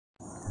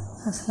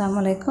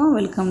अस्सलामुअलैकुम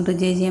welcome to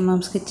J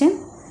moms kitchen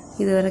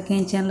இதுவரைக்கும்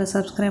என் சேனலை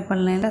சப்ஸ்கிரைப்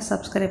பண்ணலைன்னா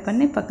சப்ஸ்கிரைப்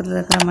பண்ணி பக்கத்தில்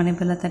இருக்கிற மணி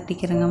பெல்லை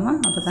தட்டிக்கிறேங்கம்மா.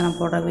 அப்போ தான் நான்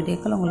போடுற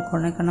வீடியோக்கள் உங்களுக்கு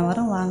உடனே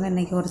வரும். வாங்க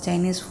இன்றைக்கி ஒரு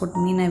சைனீஸ் ஃபுட்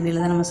மீன்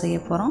அவியல் தான் நம்ம செய்ய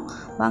போகிறோம்.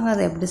 வாங்க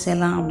அதை எப்படி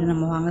செய்யலாம் அப்படின்னு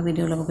நம்ம வாங்க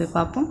வீடியோவில் போய்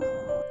பார்ப்போம்.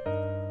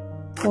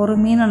 ஒரு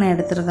மீனை நான்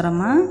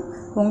எடுத்துருக்கிறேம்மா.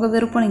 உங்கள்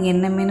விருப்பம் நீங்கள்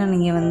என்ன மீனை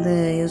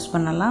நீங்கள் யூஸ்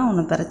பண்ணலாம்,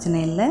 ஒன்றும்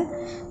பிரச்சனை இல்லை.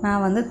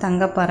 நான்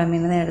தங்கப்பாறை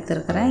மீன் தான்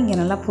எடுத்துருக்கிறேன். இங்கே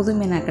நல்லா புது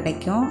மீனாக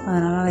கிடைக்கும்,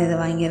 அதனால் நான் இதை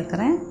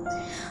வாங்கியிருக்கிறேன்.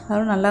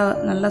 அதுவும்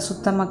நல்லா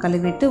சுத்தமாக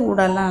கழுவிட்டு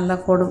ஊடெல்லாம்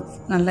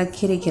நல்லா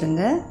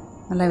கீறிக்கிறங்க,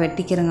 நல்லா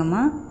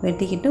வெட்டிக்கிறங்கம்மா.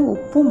 வெட்டிக்கிட்டு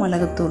உப்பு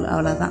மிளகுத்தூள்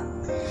அவ்வளோதான்,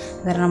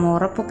 வேறு நம்ம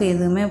உரப்புக்கு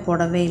எதுவுமே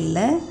போடவே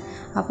இல்லை.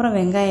 அப்புறம்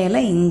வெங்காயம்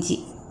எல்லாம் இஞ்சி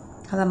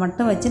அதை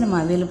மட்டும் வச்சு நம்ம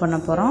அவியல் பண்ண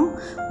போகிறோம்.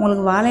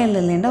 உங்களுக்கு வாழை இலை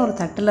இல்லைன்னா ஒரு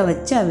தட்டில்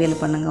வச்சு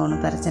அவியல் பண்ணுங்கள்,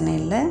 ஒன்றும் பிரச்சனை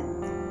இல்லை.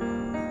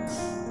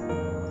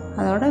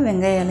 அதோட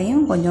வெங்காய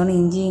இலையும் கொஞ்சோண்டு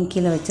இஞ்சியும்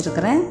கீழே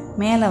வச்சுருக்கிறேன்.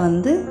 மேலே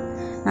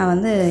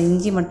நான்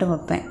இஞ்சி மட்டும்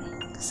வைப்பேன்,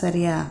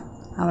 சரியா?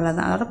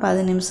 அவ்வளோதான். அதோட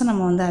 10 நிமிஷம்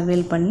நம்ம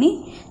அவியல் பண்ணி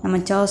நம்ம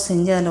சாஸ்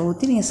செஞ்சு அதில்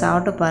ஊற்றி நீங்கள்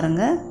சாப்பிட்டு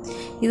பாருங்கள்.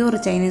 இது ஒரு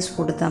சைனீஸ்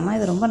ஃபுட்டு தாம்மா.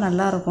 இது ரொம்ப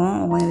நல்லாயிருக்கும்,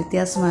 கொஞ்சம்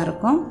வித்தியாசமாக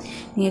இருக்கும்.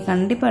 நீங்கள்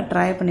கண்டிப்பாக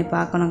ட்ரை பண்ணி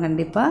பார்க்கணும்.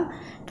 கண்டிப்பாக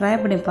ட்ரை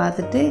பண்ணி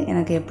பார்த்துட்டு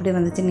எனக்கு எப்படி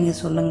வந்துச்சு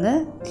நீங்கள்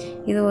சொல்லுங்கள்.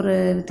 இது ஒரு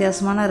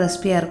வித்தியாசமான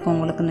ரெசிபியாக இருக்கும்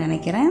உங்களுக்குன்னு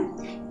நினைக்கிறேன்.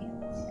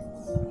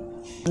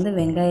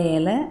 வெங்காய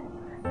இலை,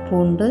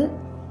 பூண்டு,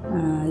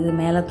 இது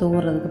மேலே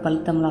தூவுறதுக்கு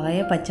பழுத்த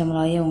மிளகாயோ பச்சை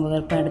மிளகாயோ உங்கள்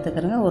விருப்பம்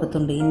எடுத்துக்கிறங்க. ஒரு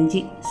துண்டு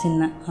இஞ்சி,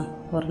 சின்ன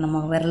ஒரு நம்ம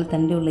விரல்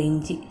தண்டி உள்ள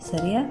இஞ்சி,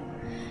 சரியா?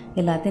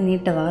 எல்லாத்தையும்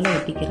நீட்ட வாகலை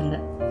வெட்டிக்கிறங்க.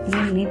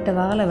 நீட்ட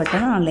வாகலை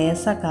வெட்டணும்,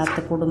 லேசாக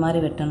காற்று கூடு மாதிரி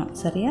வெட்டணும்,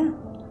 சரியா?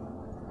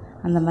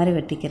 அந்த மாதிரி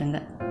வெட்டிக்கிறங்க.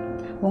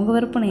 உங்கள்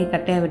விருப்பம் நீங்கள்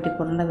கட்டையாக வெட்டி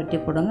போடுறா வெட்டி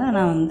போடுங்க.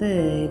 ஆனால்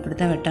இப்படி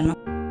தான்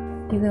வெட்டணும்.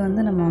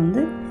 இது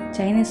நம்ம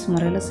சைனீஸ்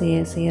முறையில்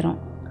செய்கிறோம்.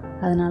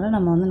 அதனால்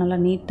நம்ம நல்லா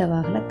நீட்ட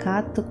வாகலை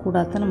காற்று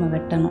கூடாதான் நம்ம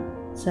வெட்டணும்,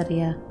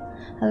 சரியா?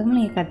 அதுக்கு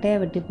நீங்கள் கட்டையாக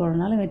வெட்டி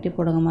போடனாலும் வெட்டி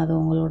போடுங்கம்மா, அது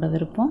உங்களோட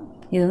விருப்பம்.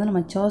 இது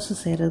நம்ம சோசு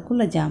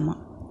செய்கிறதுக்குள்ள ஜாமான்.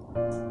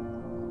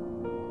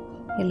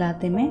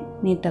 எல்லாத்தையுமே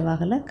நீட்ட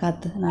வாகலை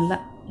காற்று நல்லா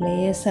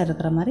லேசாக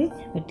இருக்கிற மாதிரி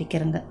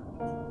வெட்டிக்கிறங்க.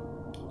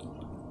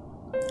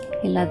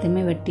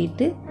 எல்லாத்தையுமே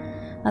வெட்டிட்டு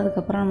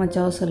அதுக்கப்புறம் நம்ம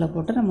சோசில்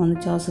போட்டு நம்ம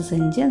சோசு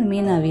செஞ்சு அந்த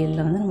மீன்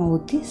அவியலில் நம்ம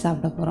ஊற்றி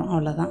சாப்பிட போகிறோம்,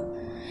 அவ்வளோதான்.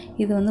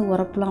 இது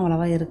உரப்புலாம்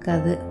அவ்வளோவா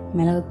இருக்காது,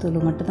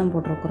 மிளகுத்தூள் மட்டும் தான்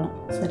போட்டிருக்குறோம்,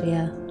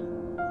 சரியா?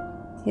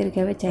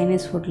 இருக்கவே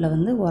சைனீஸ்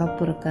ஃபுட்டில்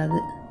உரப்பு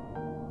இருக்காது.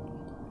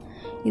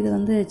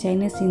 இது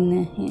சைனீஸ்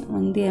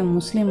இந்திய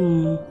முஸ்லீம்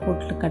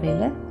ஃபுட்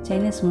கடையில்,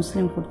 சைனீஸ்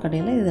முஸ்லீம் ஃபுட்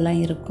கடையில்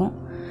இதெல்லாம் இருக்கும்.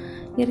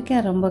 இருக்க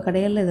ரொம்ப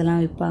கடைகளில்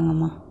இதெல்லாம்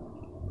விற்பாங்கம்மா,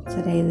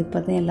 சரி? இது இப்போ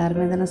தான்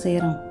எல்லாருமே தானே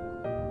செய்கிறோம்.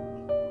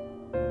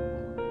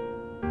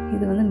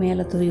 இது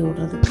மேலே தூவி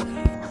விடுறதுக்கு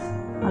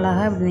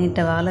அழகாக இப்படி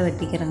நீட்ட வாழை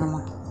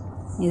வெட்டிக்கிறேங்கம்மா.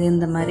 இது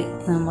இந்த மாதிரி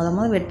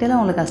முதல்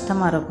வெட்டிலாம் உங்களுக்கு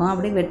கஷ்டமாக இருக்கும்.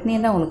 அப்படியே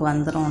வெட்டினீங்கன்னா உங்களுக்கு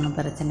வந்துடும், ஒன்றும்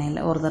பிரச்சனை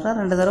இல்லை. ஒரு தடவை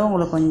 2 தடவை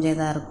உங்களுக்கு கொஞ்சம்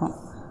இதாக இருக்கும்.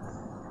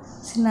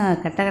 சின்ன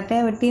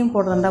கட்டையாக வெட்டியும்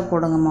போடுறதா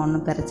போடுங்கம்மா,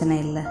 ஒன்றும் பிரச்சனை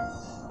இல்லை.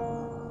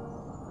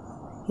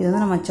 இது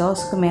நம்ம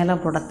சோஸுக்கு மேலே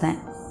போடத்தேன்,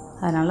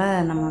 அதனால்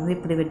நம்ம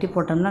இப்படி வெட்டி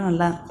போட்டோம்னா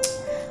நல்லா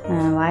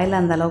வாயில்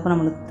அந்த அளவுக்கு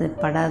நம்மளுக்கு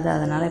படாது,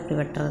 அதனால் இப்படி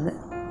வெட்டுறது.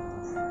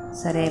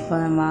 சரி, இப்போ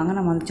வாங்க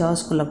நம்ம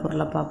சோஸுக்குள்ளே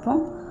பொருளை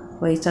பார்ப்போம்.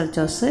 ஒயிட்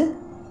சோஸு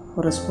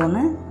 1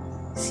 ஸ்பூனு,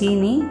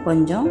 சீனி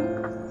கொஞ்சம்,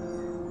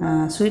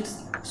 ஸ்வீட்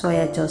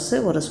சோயா சோஸு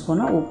 1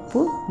 ஸ்பூனு,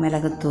 உப்பு,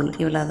 மிளகுத்தூள்,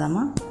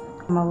 இவ்வளோதாம்மா.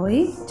 நம்ம போய்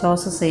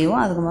சோஸு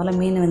செய்வோம். அதுக்கு முதல்ல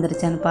மீன்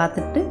வெந்துருச்சான்னு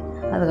பார்த்துட்டு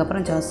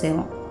அதுக்கப்புறம் சோஸ்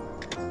செய்வோம்.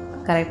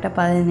 கரெக்டாக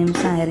 15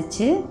 நிமிஷம்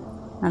ஆயிடுச்சு,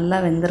 நல்லா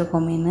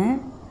வெந்திருக்கும் மீன்.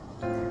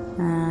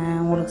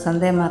 உங்களுக்கு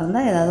சந்தேகமாக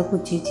இருந்தால் ஏதாவது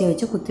குச்சி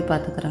வச்சு குத்தி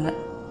பார்த்துக்குறேங்க,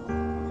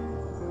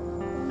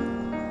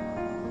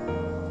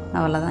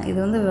 அவ்வளோதான்.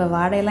 இது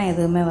வாடையெல்லாம்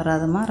எதுவுமே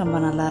வராதுமா, ரொம்ப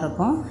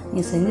நல்லாயிருக்கும்.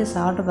 நீ செஞ்சு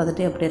சாப்பிட்டு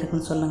பார்த்துட்டு எப்படி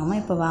இருக்குன்னு சொல்லுங்கம்மா.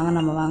 இப்போ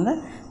வாங்க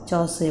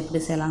சோஸ்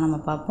எப்படி செய்யலாம் நம்ம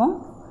பார்ப்போம்.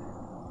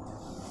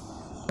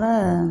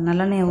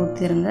 நல்லெண்ணெயை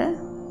ஊற்றிடுங்க.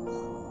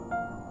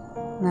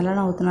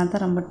 நல்லெண்ணெய் ஊற்றினா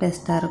தான் ரொம்ப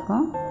டேஸ்ட்டாக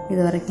இருக்கும்.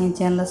 இது வரைக்கும் என்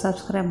சேனலை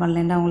சப்ஸ்கிரைப்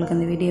பண்ணலைன்னா உங்களுக்கு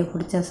இந்த வீடியோ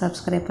பிடிச்சா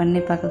சப்ஸ்கிரைப் பண்ணி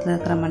பக்கத்தில்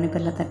இருக்கிற மணி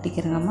பெல்லை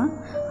தட்டிக்கிறங்கம்மா.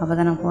 அப்போ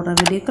தான் நான் போடுற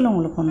வீடியோக்கள்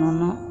உங்களுக்கு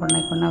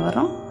உடனே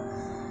வரும்.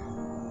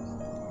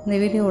 இந்த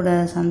வீடியோவோட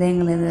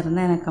சந்தேகங்கள் எது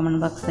இருந்தால் எனக்கு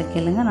கமெண்ட் பாக்ஸில்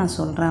கேளுங்க, நான்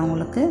சொல்கிறேன்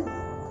உங்களுக்கு.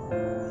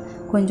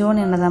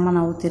 கொஞ்சோண்டு எண்ணெய் தாம்மா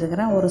நான்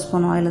ஊற்றிருக்கிறேன், 1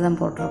 ஸ்பூன் ஆயில் தான்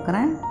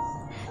போட்டிருக்கிறேன்.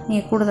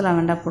 நீங்கள் கூடுதலாக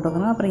வேண்டாம்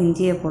போட்டுக்கோங்க. அப்புறம்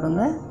இஞ்சியை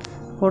போடுங்க.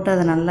 போட்டு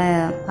அது நல்லா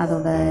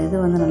அதோட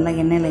இது நல்லா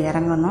எண்ணெயில்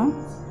இறங்கணும்.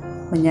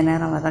 கொஞ்சம்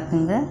நேரம்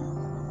வதக்குங்க.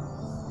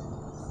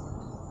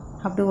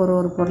 அப்படி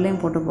ஒரு பொருளையும்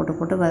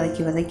போட்டு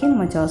வதக்கி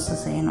நம்ம சோஸை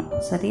செய்யணும்,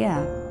 சரியா?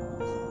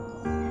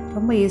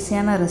 ரொம்ப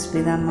ஈஸியான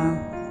ரெசிபி தான்மா.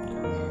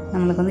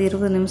 நம்மளுக்கு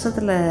 20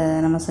 நிமிஷத்தில்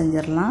நம்ம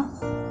செஞ்சிடலாம்.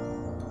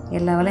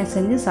 எல்லா வேலையும்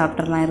செஞ்சு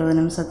சாப்பிட்றலாம் 20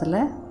 நிமிஷத்தில்.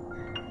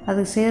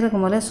 அதுக்கு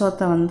செய்கிறதுக்கு முதலே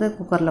சோத்தை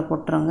குக்கரில்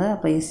போட்டுருங்க,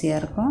 அப்போ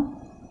ஈஸியாக இருக்கும்.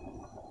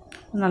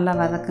 நல்லா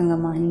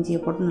வதக்குங்கம்மா.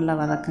 இஞ்சியை போட்டு நல்லா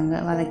வதக்குங்க.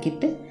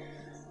 வதக்கிட்டு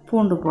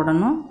பூண்டு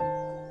போடணும்.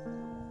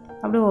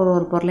 அப்படியே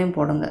ஒரு பொருளையும்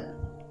போடுங்க.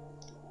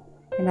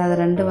 ஏன்னா அது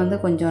 2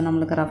 கொஞ்சம்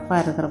நம்மளுக்கு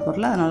ரஃப்பாக இருக்கிற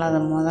பொருள், அதனால் அதை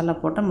முதல்ல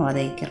போட்டு நம்ம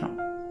வதக்கிறோம்.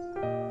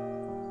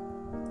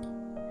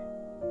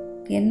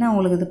 எண்ணெய்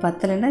உங்களுக்கு இது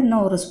பத்தலைன்னா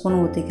இன்னும் 1 ஸ்பூன்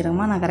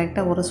ஊற்றிக்கிறோம்மா. நான்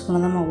கரெக்டாக 1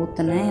 ஸ்பூன் தான்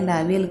ஊற்றினேன். இந்த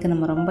அவியலுக்கு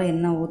நம்ம ரொம்ப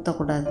எண்ணெய்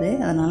ஊற்றக்கூடாது,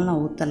 அதனால்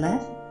நான் ஊற்றலை.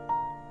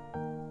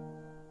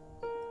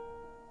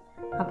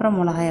 அப்புறம்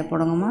மிளகாயை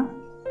போடுங்கம்மா.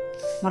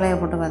 மிளகாயை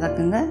போட்டு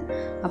வதக்குங்க.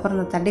 அப்புறம்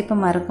இந்த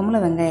தடிப்பமாக இருக்கும்ல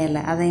வெங்காய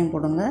இலை, அதையும்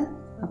போடுங்க.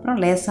 அப்புறம்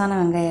லேசான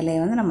வெங்காய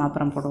இலையை வந்து நம்ம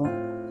அப்புறம் போடுவோம்.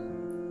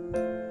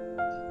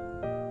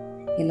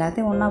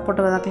 எல்லாத்தையும் ஒன்றா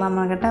போட்டு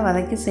வதக்கலாமா கேட்டால்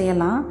வதக்கி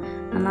செய்யலாம்.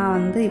 ஆனால்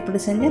வந்து இப்படி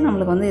செஞ்சால்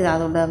நம்மளுக்கு வந்து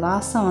அதோட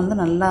வாசம் வந்து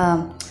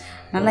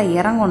நல்லா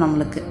இறங்கும்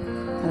நம்மளுக்கு.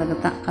 அதுக்கு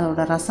தான்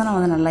அதோட ரசனை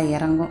வந்து நல்லா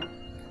இறங்கும்.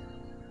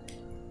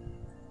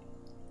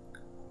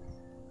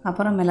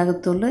 அப்புறம்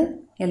மிளகுத்தூள்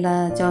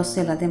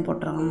எல்லாத்தையும்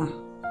போட்டுருங்கம்மா.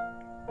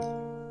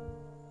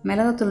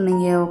 மிளகுத்தூள்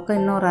நீங்கள்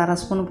இன்னொரு அரை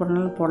ஸ்பூன்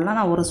போடனாலும் போடலாம்.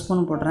 நான் 1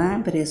 ஸ்பூன்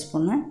போடுறேன், பெரிய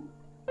ஸ்பூனு.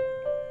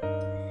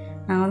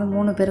 நாங்கள் வந்து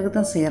 3 பேருக்கு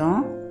தான்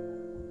செய்கிறோம்.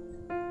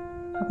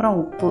 அப்புறம்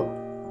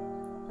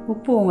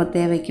உப்பு உங்கள்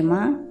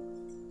தேவைக்குமா.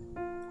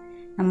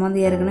 நம்ம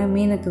வந்து ஏற்கனவே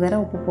மீனுக்கு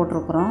வேறு உப்பு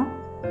போட்டிருக்குறோம்.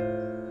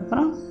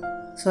 அப்புறம்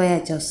சோயா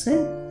சாஸு.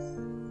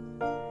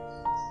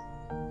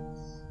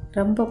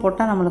 ரொம்ப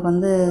போட்டால் நம்மளுக்கு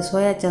வந்து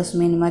சோயா சாஸ்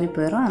மீன் மாதிரி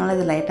போயிடும். அதனால்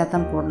இது லைட்டாக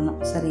தான் போடணும்.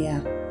 சரியா?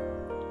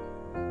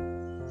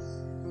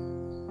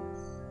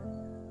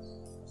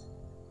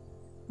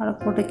 அதை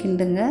போட்டு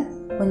கிண்டுங்க.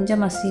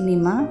 கொஞ்சமாக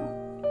சீனிமா,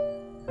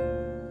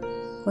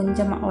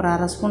 கொஞ்சமாக ஒரு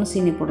அரை ஸ்பூன்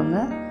சீனி போடுங்க.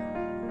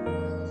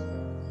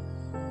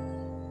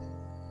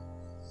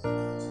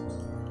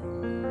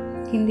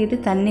 கிண்டிட்டு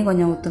தண்ணி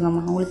கொஞ்சம்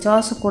ஊற்றுங்கம்மா. உங்களுக்கு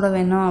சாஸு கூட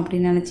வேணும்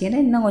அப்படின்னு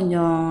நினச்சிங்கன்னா இன்னும்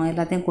கொஞ்சம்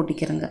எல்லாத்தையும்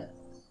கூட்டிக்கிறங்க.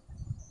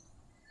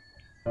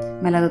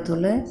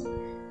 மிளகுத்தூள்,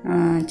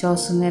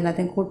 சாஸுங்க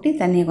எல்லாத்தையும் கூட்டி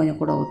தண்ணியை கொஞ்சம்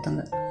கூட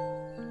ஊற்றுங்க.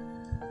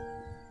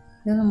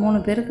 இது வந்து 3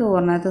 பேருக்கு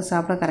ஒரு நேரத்துக்கு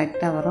சாப்பிட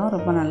கரெக்டாக வரும்.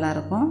 ரொம்ப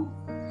நல்லாயிருக்கும்.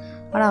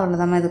 ஆனால்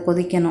அவ்வளோதாம்மா. இது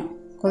கொதிக்கணும்.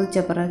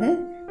 கொதித்த பிறகு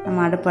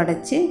நம்ம அடுப்பு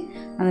அடைச்சி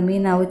அந்த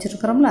மீனை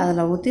அவிச்சிருக்கிறோம்ல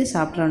அதில் ஊற்றி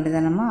சாப்பிட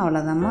வேண்டியதானம்மா.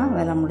 அவ்வளோதாம்மா,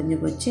 வேலை முடிஞ்சு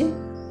போச்சு.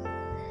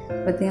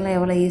 பார்த்திங்களா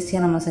எவ்வளோ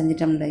ஈஸியாக நம்ம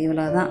செஞ்சிட்டோம்ல.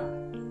 இவ்வளோ தான்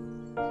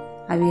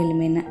அவியல்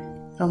மீன்.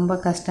 ரொம்ப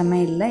கஷ்டமே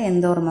இல்லை,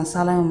 எந்த ஒரு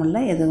மசாலாவும் இல்லை,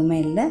 எதுவுமே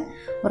இல்லை.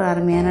 ஒரு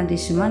அருமையான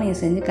டிஷ்ஷுமா.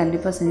 நீங்கள்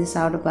கண்டிப்பாக செஞ்சு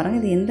சாப்பிட்டு பாருங்கள்.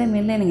 இது எந்த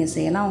மீன்லேயும் நீங்கள்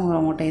செய்யலாம்.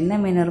 உங்கள்கிட்ட என்ன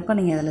மீன் இருக்கோ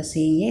நீங்கள் அதில்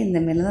செய்யுங்க. இந்த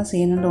மீன் தான்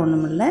செய்யணுன்ற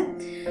ஒன்றும் இல்லை,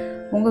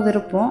 உங்கள்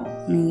விருப்பம்.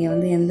 நீங்கள்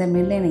வந்து எந்த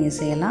மீன்லேயும் நீங்கள்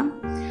செய்யலாம்.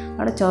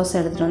 அதோட சாஸ்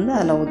எடுத்துகிட்டு வந்து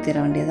அதில் ஊற்றிட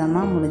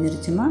வேண்டியதாம்மா.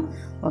 முடிஞ்சிருச்சுமா.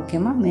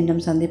 ஓகேம்மா,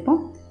 மீண்டும்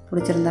சந்திப்போம்.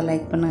 பிடிச்சிருந்தால்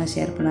லைக் பண்ணுங்கள்,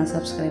 ஷேர் பண்ணுங்கள்,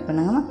 சப்ஸ்கிரைப்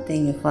பண்ணுங்கம்மா.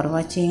 தேங்க்யூ ஃபார்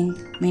வாட்சிங்.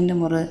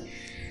 மீண்டும் ஒரு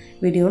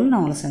வீடியோவில் நான்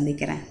உங்களை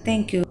சந்திக்கிறேன்.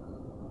 Thank you.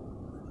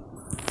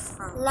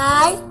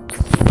 Like,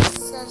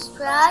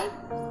 subscribe,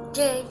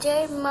 JJ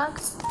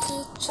Mom's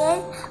Kitchen.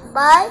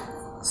 Bye.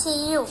 See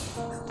you.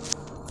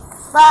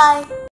 Bye.